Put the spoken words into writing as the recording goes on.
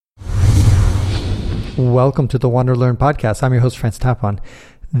Welcome to the Wander Learn podcast. I'm your host, Francis Tapon.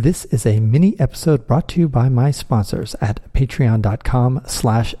 This is a mini episode brought to you by my sponsors at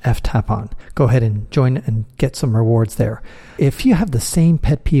patreon.com/ftapon. Go ahead and join and get some rewards there. If you have the same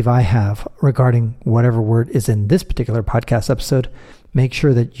pet peeve I have regarding whatever word is in this particular podcast episode, make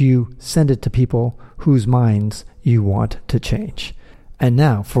sure that you send it to people whose minds you want to change. And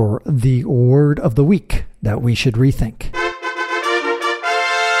now for the word of the week that we should rethink.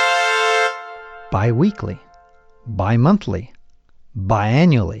 Bi-weekly, bi-monthly,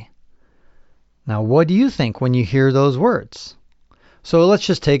 biannually. Now, what do you think when you hear those words? So let's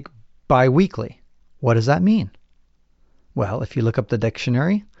just take bi-weekly. What does that mean? Well, if you look up the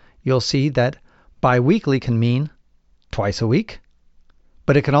dictionary, you'll see that bi-weekly can mean twice a week,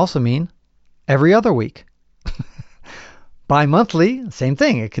 but it can also mean every other week. Bi-monthly, same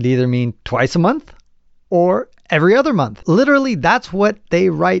thing. It could either mean twice a month or every other month. Literally, that's what they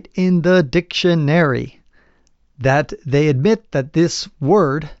write in the dictionary. That they admit that these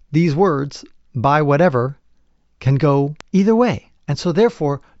words, by whatever, can go either way. And so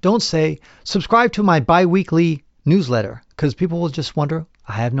therefore, don't say, subscribe to my bi-weekly newsletter, because people will just wonder,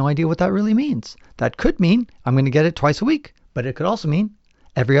 I have no idea what that really means. That could mean I'm going to get it twice a week, but it could also mean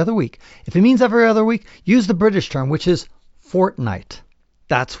every other week. If it means every other week, use the British term, which is fortnight.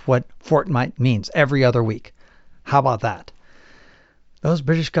 That's what fortnight means, every other week. How about that? Those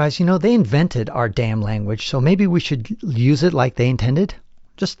British guys, they invented our damn language, so maybe we should use it like they intended.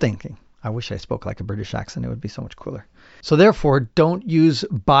 Just thinking. I wish I spoke like a British accent. It would be so much cooler. So therefore, don't use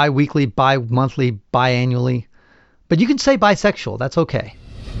bi-weekly, bi-monthly, biannually. But you can say bisexual. That's okay.